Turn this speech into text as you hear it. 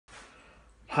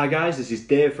Hi guys, this is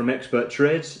Dave from Expert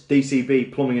Trades,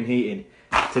 DCB Plumbing and Heating.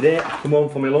 Today I come home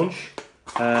for my lunch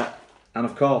and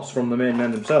of course from the main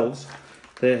men themselves,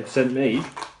 they have sent me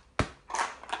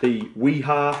the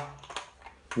Wiha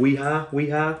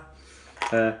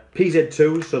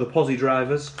PZ2, so the posi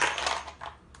drivers.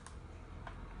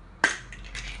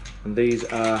 And these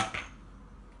are,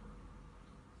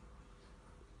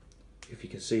 if you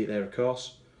can see it there of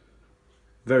course,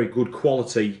 very good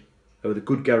quality with a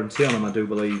good guarantee on them, I do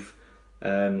believe.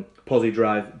 Posi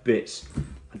drive bits.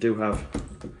 I do have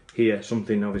here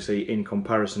something obviously in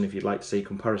comparison, if you'd like to see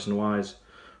comparison wise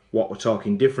what we're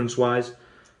talking difference wise.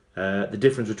 The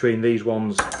difference between these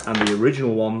ones and the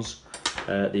original ones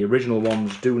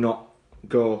do not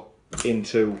go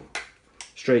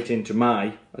straight into my,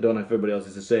 I don't know if everybody else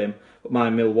is the same, but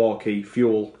my Milwaukee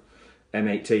Fuel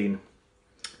M18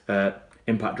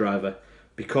 impact driver,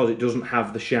 because it doesn't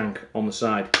have the shank on the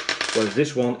side. Whereas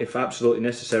this one, if absolutely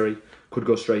necessary, could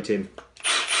go straight in,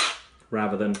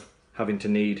 rather than having to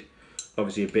need,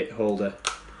 obviously, a bit holder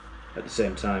at the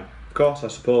same time. Of course, I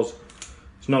suppose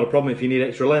it's not a problem if you need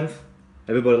extra length.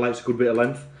 Everybody likes a good bit of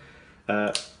length.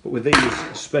 But with these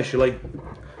especially,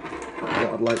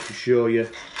 what I'd like to show you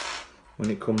when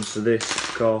it comes to this,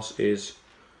 of course, is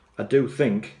I do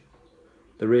think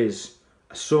there is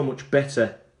so much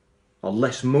better or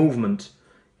less movement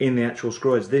in the actual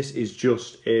screws. This is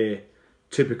just a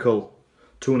typical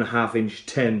 2.5 inch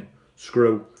 10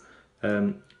 screw.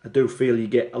 I do feel you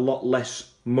get a lot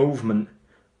less movement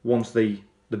once the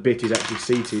bit is actually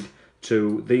seated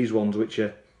to these ones, which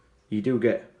are, you do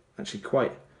get actually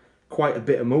quite a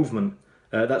bit of movement.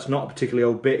 That's not a particularly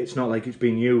old bit, it's not like it's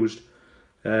been used.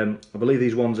 I believe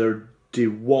these ones are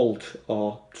DeWalt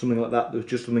or something like that. There's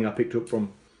just something I picked up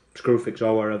from Screwfix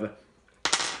or wherever.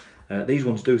 These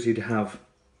ones do seem to have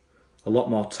a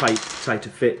lot more tighter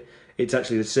fit. It's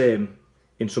actually the same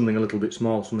in something a little bit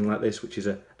small, something like this, which is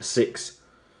a 6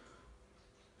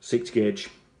 gauge.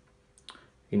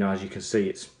 You know, as you can see,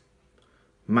 it's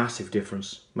massive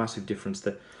difference, massive difference.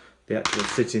 The actual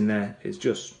sitting there is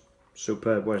just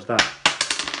superb, whereas that,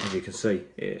 as you can see,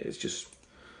 it's just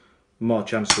more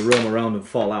chance to roam around and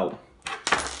fall out.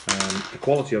 The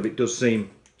quality of it does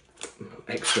seem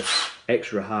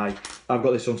extra high. I've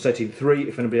got this on setting 3,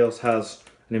 if anybody else has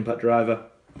an impact driver.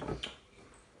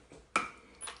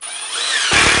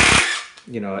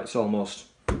 You know, it's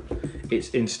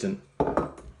instant.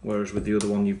 Whereas with the other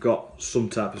one you've got some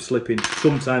type of slipping,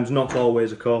 sometimes, not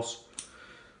always of course,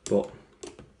 but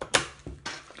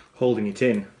holding it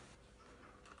in,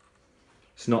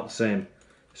 it's not the same.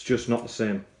 It's just not the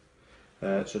same.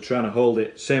 So trying to hold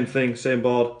it, same thing, same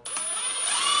board.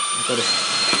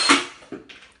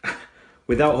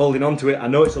 Without holding on to it, I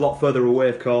know it's a lot further away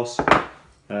of course.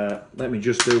 Let me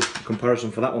just do a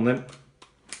comparison for that one then.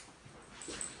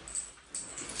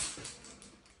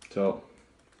 So,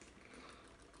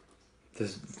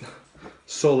 there's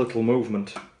so little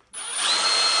movement.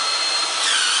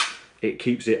 It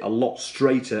keeps it a lot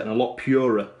straighter and a lot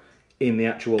purer in the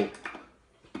actual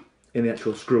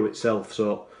screw itself.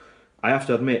 So, I have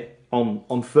to admit,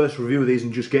 on first review of these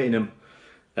and just getting them,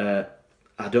 I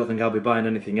don't think I'll be buying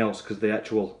anything else, because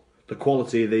the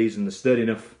quality of these and the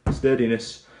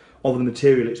sturdiness of the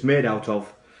material it's made out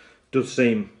of does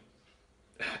seem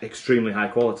extremely high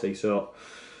quality. So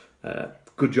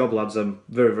good job lads, I'm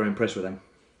very impressed with them.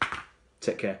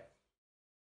 Take care.